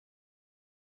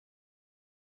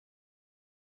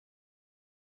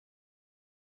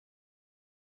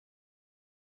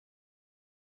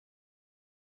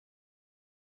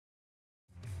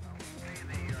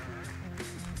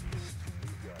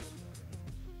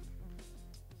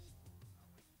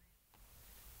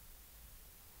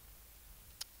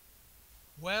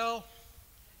Well,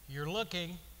 you're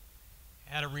looking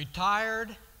at a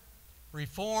retired,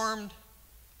 reformed,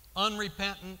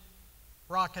 unrepentant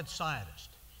rocket scientist.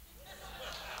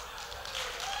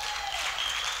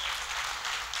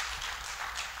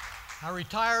 I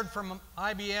retired from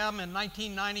IBM in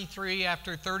 1993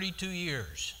 after 32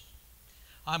 years.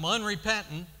 I'm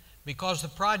unrepentant because the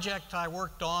projects I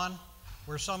worked on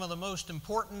were some of the most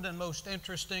important and most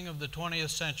interesting of the 20th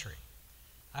century.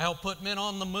 I helped put men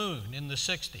on the moon in the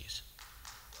 60s.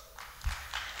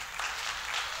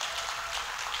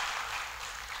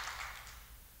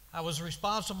 I was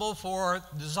responsible for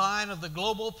design of the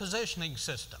Global Positioning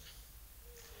System,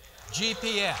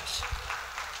 GPS.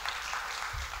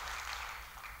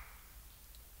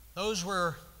 Those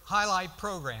were highlight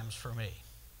programs for me.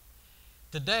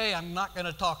 Today, I'm not going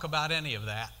to talk about any of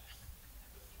that.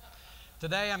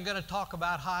 Today, I'm going to talk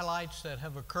about highlights that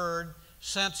have occurred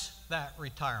since that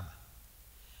retirement.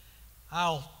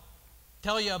 I'll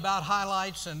tell you about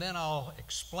highlights, and then I'll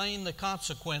explain the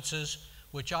consequences,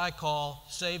 which I call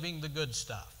saving the good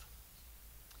stuff.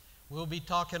 We'll be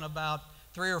talking about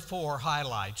 3 or 4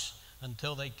 highlights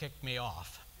until they kick me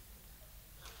off.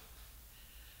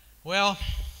 Well,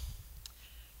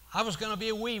 I was going to be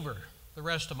a weaver the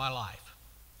rest of my life.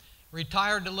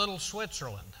 Retired to Little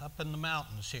Switzerland up in the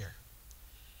mountains here,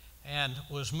 and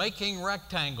was making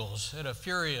rectangles at a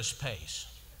furious pace.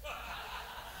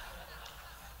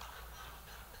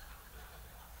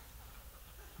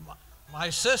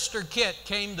 My sister Kit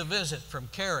came to visit from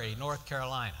Cary, North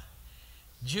Carolina.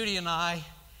 Judy and I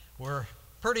were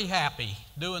pretty happy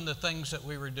doing the things that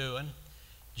we were doing.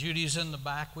 Judy's in the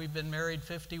back. We've been married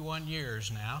 51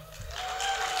 years now.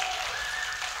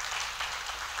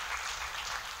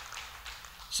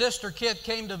 Sister Kit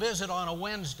came to visit on a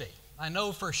Wednesday. I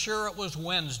know for sure it was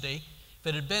Wednesday. If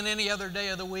it had been any other day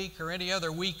of the week or any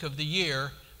other week of the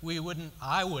year,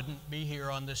 I wouldn't be here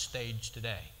on this stage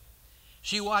today.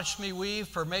 She watched me weave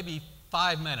for maybe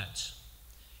 5 minutes,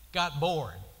 got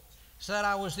bored, said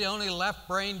I was the only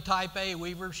left-brain type A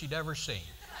weaver she'd ever seen.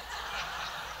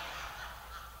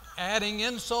 Adding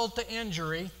insult to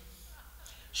injury,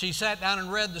 she sat down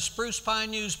and read the Spruce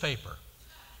Pine newspaper.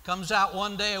 Comes out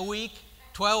one day a week,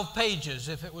 12 pages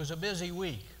if it was a busy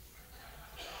week.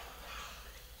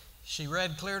 She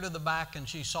read clear to the back and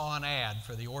she saw an ad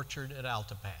for the orchard at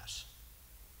Altapass.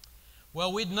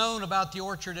 Well, we'd known about the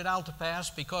orchard at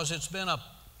Altapass because it's been a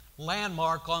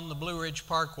landmark on the Blue Ridge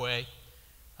Parkway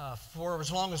for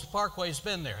as long as the parkway's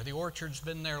been there. The orchard's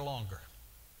been there longer.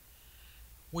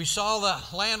 We saw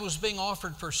the land was being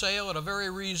offered for sale at a very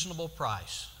reasonable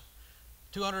price,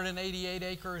 288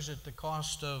 acres at the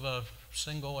cost of a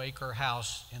single-acre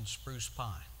house in Spruce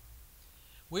Pine.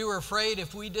 We were afraid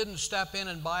if we didn't step in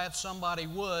and buy it, somebody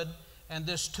would, and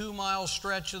this 2-mile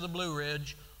stretch of the Blue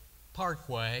Ridge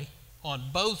Parkway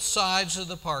on both sides of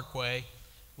the parkway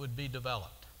would be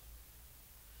developed.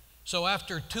 So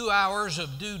after 2 hours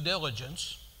of due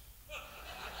diligence,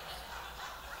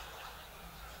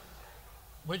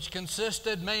 which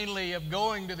consisted mainly of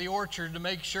going to the orchard to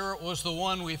make sure it was the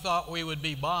one we thought we would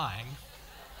be buying,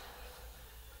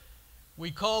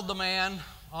 we called the man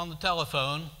on the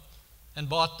telephone and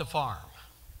bought the farm.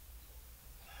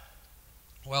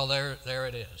 Well, there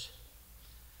it is.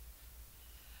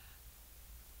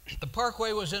 The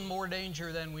parkway was in more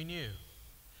danger than we knew.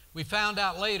 We found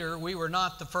out later we were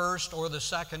not the first or the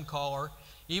second caller,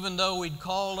 even though we'd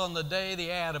called on the day the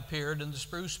ad appeared in the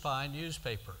Spruce Pine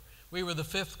newspaper. We were the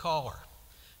 5th caller.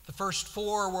 The first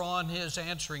 4 were on his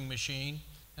answering machine,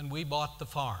 and we bought the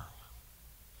farm.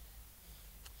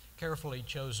 Carefully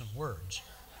chosen words.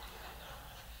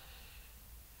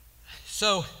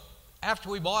 So after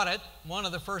we bought it, one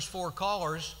of the first 4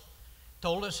 callers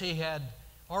told us he had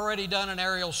already done an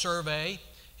aerial survey.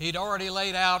 He'd already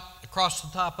laid out across the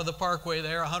top of the parkway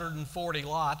there 140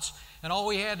 lots, and all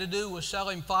we had to do was sell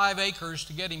him 5 acres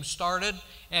to get him started,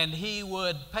 and he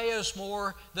would pay us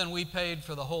more than we paid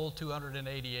for the whole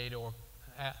 288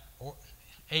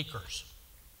 acres.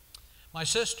 My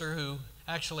sister, who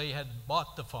actually had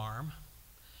bought the farm,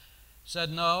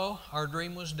 said no, our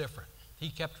dream was different. He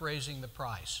kept raising the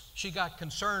price. She got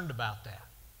concerned about that.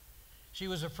 She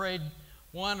was afraid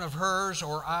one of hers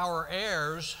or our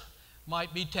heirs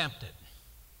might be tempted.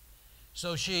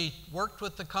 So she worked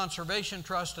with the Conservation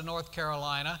Trust of North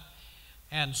Carolina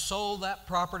and sold that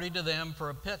property to them for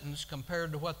a pittance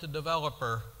compared to what the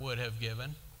developer would have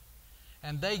given.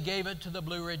 And they gave it to the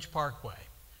Blue Ridge Parkway.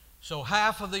 So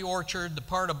half of the orchard, the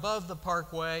part above the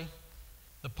parkway,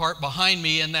 the part behind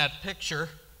me in that picture,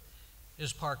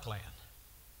 is parkland.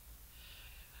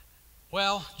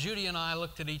 Well, Judy and I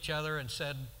looked at each other and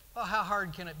said, well, how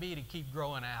hard can it be to keep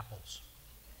growing apples?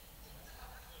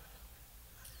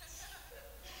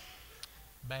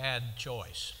 Bad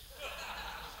choice.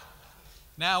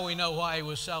 Now we know why he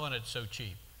was selling it so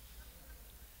cheap.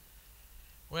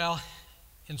 Well,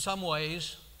 in some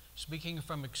ways, speaking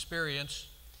from experience,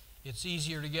 it's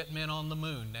easier to get men on the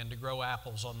moon than to grow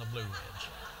apples on the Blue Ridge.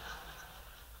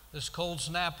 This cold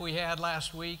snap we had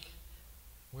last week,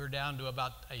 we're down to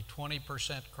about a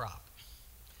 20% crop.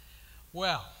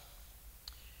 Well,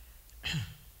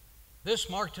 this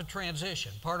marked a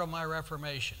transition, part of my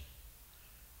reformation.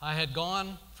 I had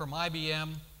gone from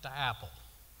IBM to Apple.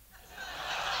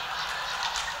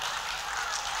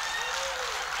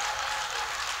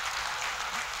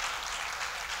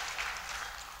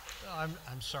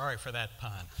 I'm sorry for that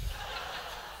pun.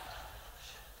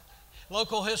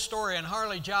 Local historian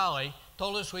Harley Jolly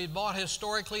told us we'd bought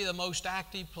historically the most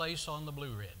active place on the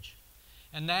Blue Ridge.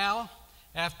 And now,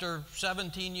 after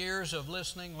 17 years of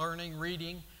listening, learning,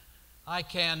 reading, I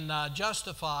can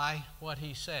justify what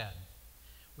he said.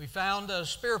 We found a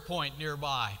spear point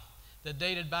nearby that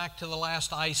dated back to the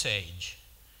last ice age.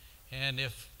 And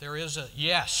if there is a,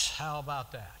 yes, how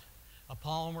about that? A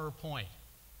Palmer Point.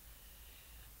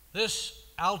 This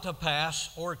Altapass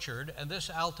orchard and this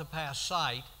Altapass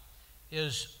site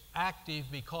is active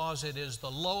because it is the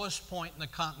lowest point in the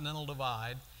Continental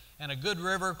Divide and a good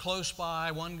river close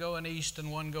by, one going east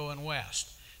and one going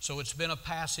west. So it's been a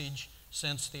passage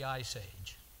since the Ice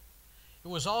Age. It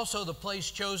was also the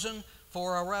place chosen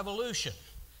for a revolution,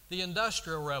 the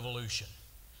Industrial Revolution.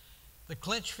 The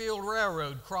Clinchfield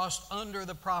Railroad crossed under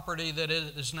the property that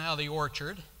is now the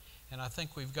orchard, and I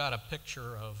think we've got a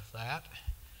picture of that.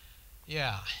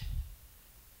 Yeah,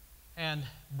 and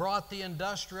brought the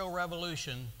Industrial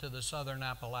Revolution to the southern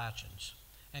Appalachians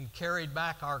and carried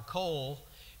back our coal,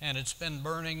 and it's been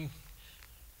burning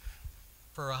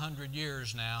for 100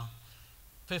 years now.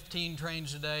 15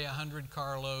 trains a day, 100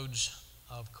 carloads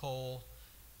of coal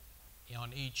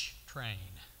on each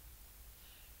train.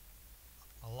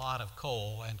 A lot of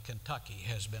coal, and Kentucky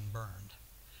has been burned.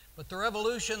 But the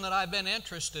revolution that I've been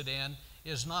interested in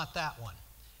is not that one.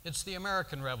 It's the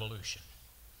American Revolution.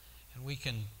 And we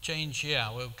can change,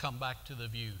 we'll come back to the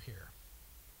view here.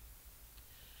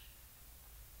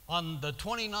 On the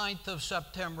 29th of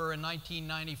September in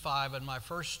 1995, in my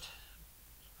first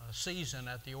season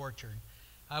at the orchard,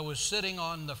 I was sitting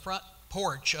on the front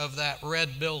porch of that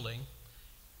red building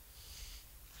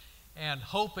and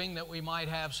hoping that we might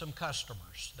have some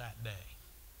customers that day.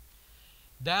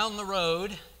 Down the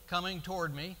road, coming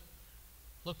toward me,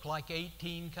 looked like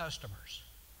 18 customers.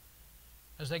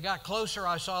 As they got closer,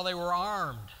 I saw they were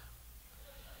armed.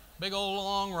 Big old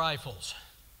long rifles.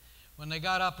 When they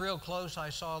got up real close, I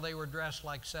saw they were dressed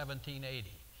like 1780.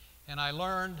 And I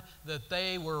learned that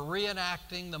they were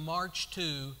reenacting the March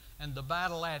to and the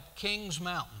battle at Kings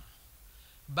Mountain.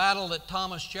 Battle that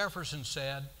Thomas Jefferson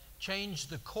said changed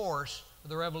the course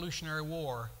of the Revolutionary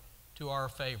War to our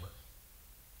favor.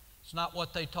 It's not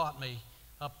what they taught me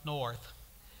up north.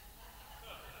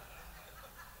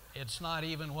 It's not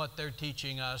even what they're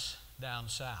teaching us down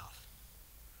south.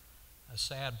 A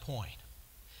sad point.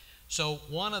 So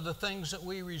one of the things that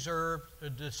we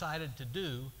decided to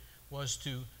do was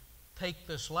to take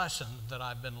this lesson that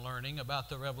I've been learning about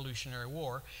the Revolutionary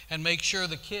War and make sure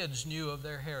the kids knew of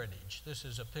their heritage. This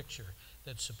is a picture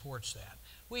that supports that.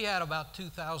 We had about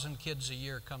 2,000 kids a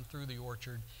year come through the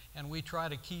orchard, and we try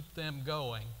to keep them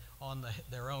going on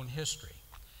their own history.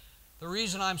 The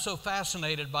reason I'm so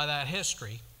fascinated by that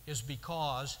history is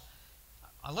because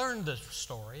I learned this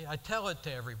story. I tell it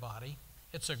to everybody.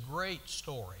 It's a great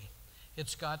story.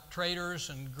 It's got traitors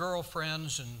and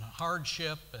girlfriends and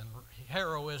hardship and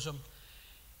heroism,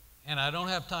 and I don't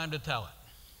have time to tell it.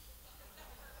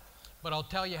 But I'll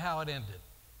tell you how it ended.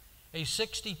 A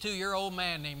 62-year-old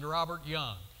man named Robert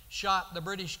Young shot the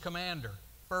British commander,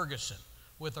 Ferguson,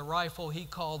 with a rifle he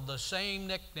called the same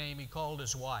nickname he called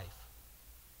his wife,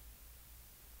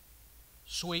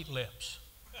 Sweet Lips.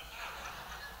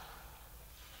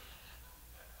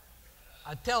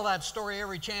 I tell that story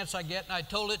every chance I get, and I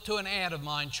told it to an aunt of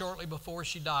mine shortly before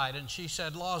she died, and she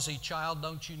said, "Lawsy, child,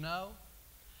 don't you know?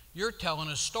 You're telling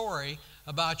a story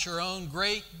about your own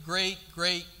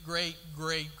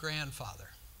great-great-great-great-great-grandfather."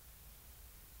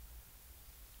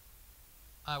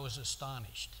 I was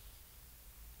astonished.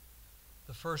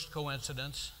 The first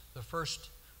coincidence, the first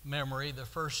memory, the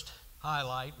first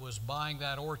highlight was buying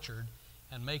that orchard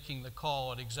and making the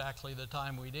call at exactly the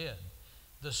time we did.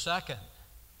 The second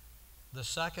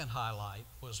highlight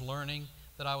was learning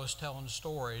that I was telling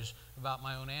stories about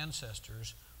my own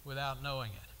ancestors without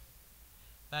knowing it.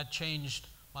 That changed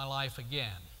my life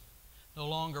again. No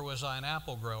longer was I an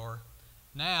apple grower.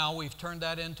 Now we've turned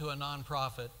that into a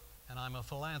nonprofit, and I'm a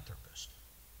philanthropist.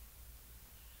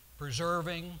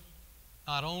 preserving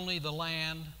not only the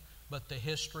land, but the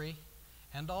history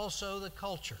and also the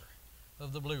culture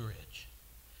of the Blue Ridge.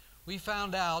 We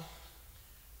found out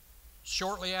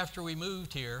shortly after we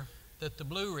moved here that the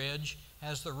Blue Ridge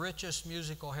has the richest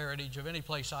musical heritage of any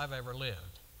place I've ever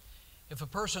lived. If a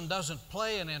person doesn't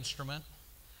play an instrument,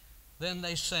 then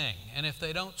they sing. And if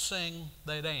they don't sing,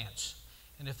 they dance.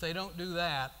 And if they don't do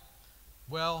that,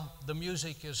 well, the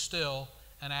music is still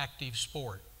an active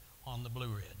sport on the Blue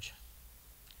Ridge.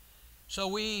 So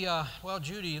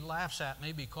Judy laughs at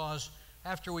me because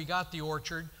after we got the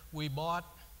orchard, we bought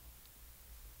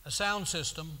a sound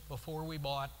system before we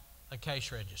bought a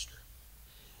cash register.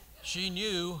 She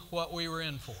knew what we were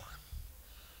in for.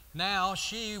 Now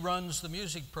she runs the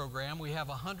music program. We have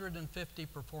 150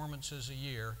 performances a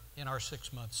year in our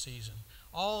 6-month season.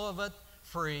 All of it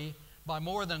free by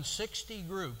more than 60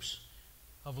 groups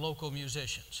of local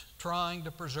musicians trying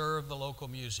to preserve the local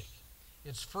music.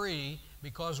 It's free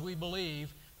because we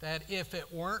believe that if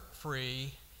it weren't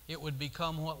free, it would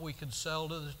become what we could sell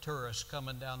to the tourists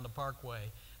coming down the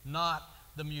parkway, not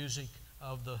the music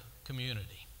of the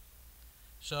community.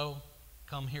 So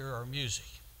come hear our music.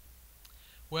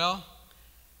 Well,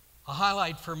 a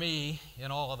highlight for me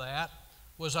in all of that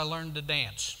was I learned to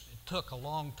dance. It took a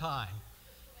long time.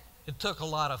 It took a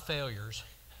lot of failures.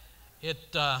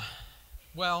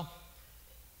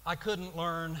 I couldn't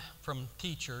learn from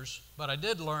teachers, but I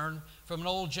did learn from an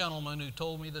old gentleman who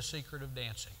told me the secret of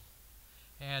dancing.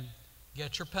 And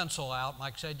get your pencil out.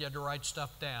 Mike said you had to write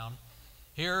stuff down.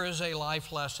 Here is a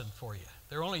life lesson for you.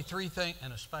 There are only 3 things,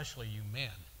 and especially you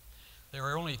men, there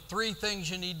are only 3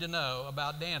 things you need to know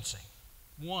about dancing.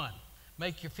 1,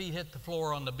 make your feet hit the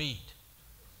floor on the beat.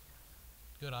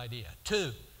 Good idea.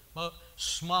 2,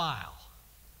 smile.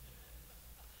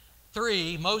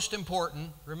 3, most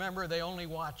important, remember they only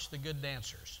watch the good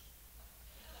dancers.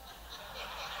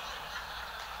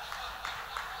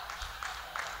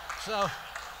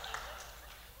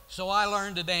 So I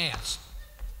learned to dance.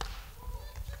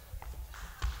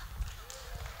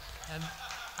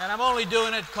 And I'm only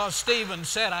doing it because Stephen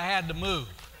said I had to move.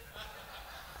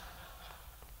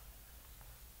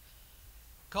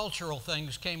 Cultural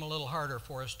things came a little harder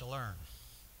for us to learn.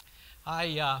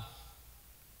 I'm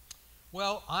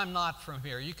not from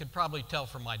here. You could probably tell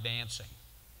from my dancing.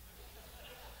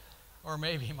 Or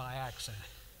maybe my accent.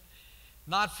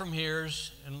 Not from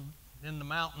here's in the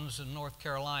mountains in North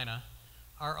Carolina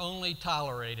are only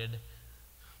tolerated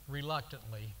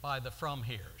reluctantly by the from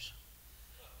here's.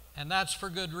 And that's for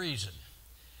good reason.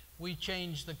 We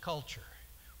change the culture.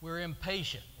 We're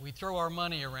impatient. We throw our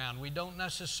money around. We don't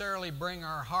necessarily bring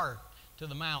our heart to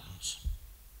the mountains.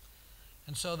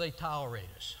 And so they tolerate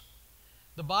us.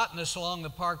 The botanists along the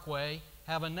parkway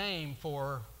have a name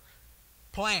for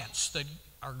plants that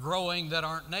are growing that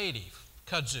aren't native.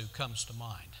 Kudzu comes to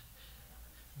mind.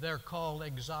 They're called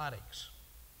exotics.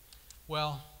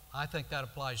 Well, I think that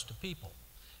applies to people.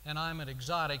 And I'm an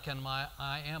exotic, and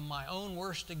I am my own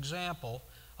worst example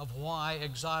of why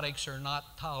exotics are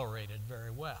not tolerated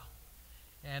very well.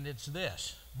 And it's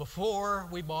this. Before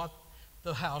we bought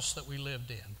the house that we lived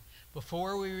in,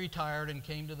 before we retired and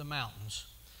came to the mountains,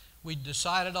 we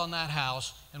decided on that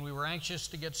house, and we were anxious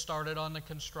to get started on the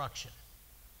construction.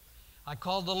 I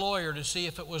called the lawyer to see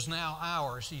if it was now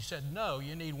ours. He said, no,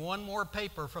 you need 1 more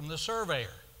paper from the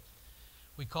surveyor.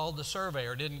 We called the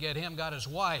surveyor, didn't get him, got his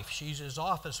wife. She's his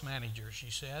office manager,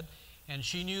 she said, and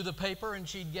she knew the paper and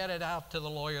she'd get it out to the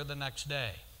lawyer the next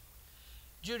day.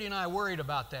 Judy and I worried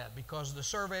about that because the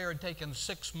surveyor had taken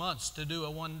 6 months to do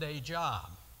a 1-day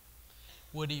job.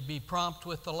 Would he be prompt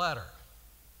with the letter?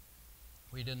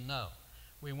 We didn't know.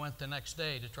 We went the next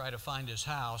day to try to find his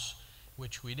house,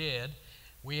 which we did.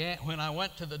 When I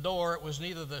went to the door, it was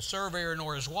neither the surveyor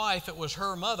nor his wife, it was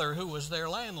her mother who was their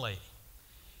landlady.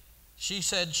 She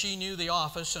said she knew the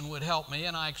office and would help me,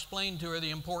 and I explained to her the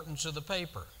importance of the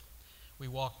paper. We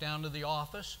walked down to the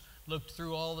office, looked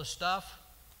through all the stuff,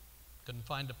 couldn't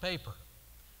find the paper.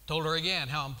 Told her again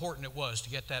how important it was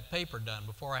to get that paper done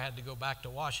before I had to go back to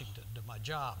Washington to my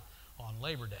job on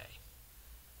Labor Day.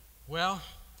 Well,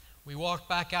 we walked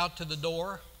back out to the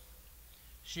door.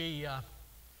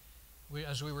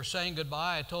 As we were saying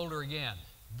goodbye, I told her again,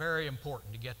 very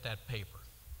important to get that paper.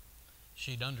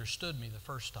 She'd understood me the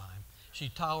first time. She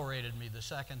tolerated me the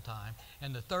second time.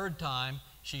 And the third time,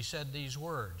 she said these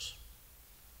words.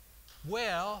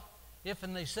 Well, if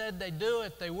and they said they do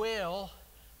it, they will.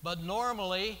 But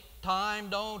normally, time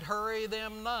don't hurry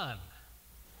them none.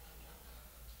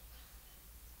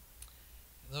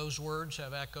 Those words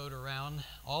have echoed around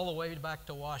all the way back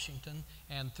to Washington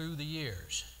and through the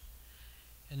years.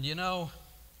 And you know,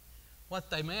 what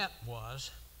they meant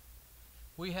was,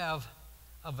 We have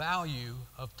a value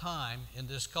of time in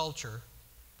this culture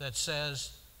that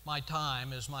says my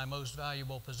time is my most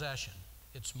valuable possession.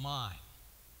 It's mine.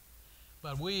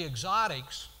 But we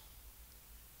exotics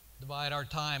divide our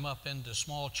time up into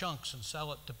small chunks and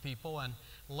sell it to people and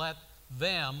let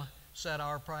them set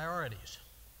our priorities.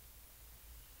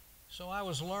 So I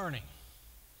was learning,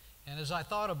 and as I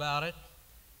thought about it,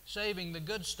 saving the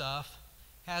good stuff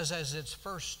has as its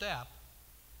first step,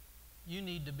 you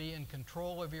need to be in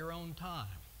control of your own time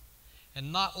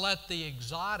and not let the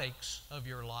exotics of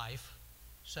your life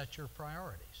set your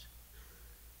priorities.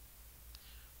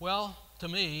 Well, to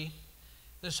me,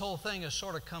 this whole thing has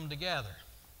sort of come together.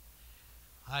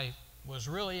 I was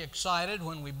really excited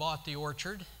when we bought the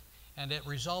orchard, and it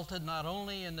resulted not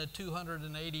only in the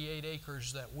 288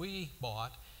 acres that we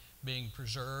bought being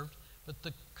preserved, but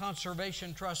the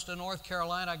Conservation Trust in North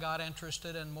Carolina got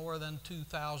interested, and more than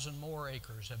 2,000 more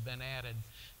acres have been added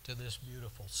to this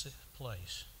beautiful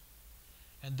place.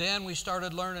 And then we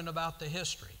started learning about the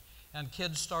history, and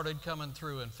kids started coming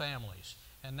through and families,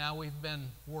 and now we've been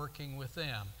working with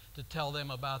them to tell them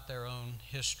about their own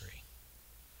history.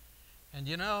 And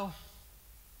you know,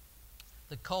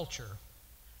 the culture,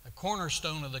 a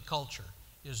cornerstone of the culture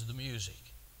is the music,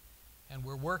 and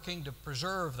we're working to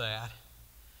preserve that.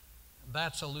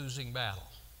 That's a losing battle.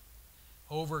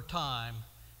 Over time,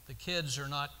 the kids are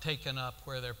not taken up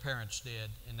where their parents did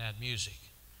in that music.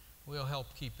 We'll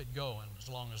help keep it going as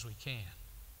long as we can.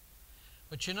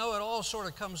 But you know, it all sort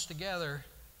of comes together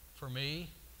for me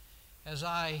as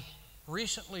I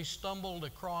recently stumbled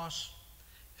across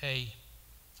a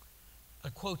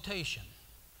quotation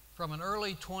from an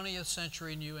early 20th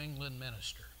century New England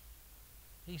minister.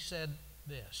 He said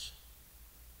this.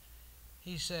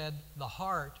 He said, "The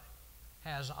heart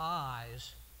has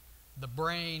eyes the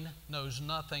brain knows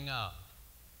nothing of."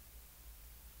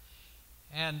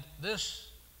 And this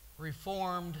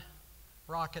reformed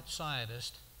rocket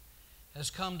scientist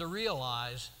has come to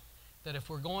realize that if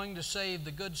we're going to save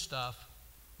the good stuff,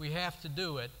 we have to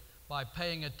do it by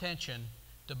paying attention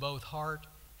to both heart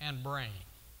and brain.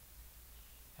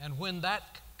 And when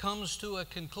that comes to a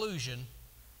conclusion,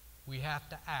 we have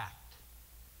to act.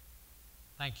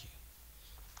 Thank you.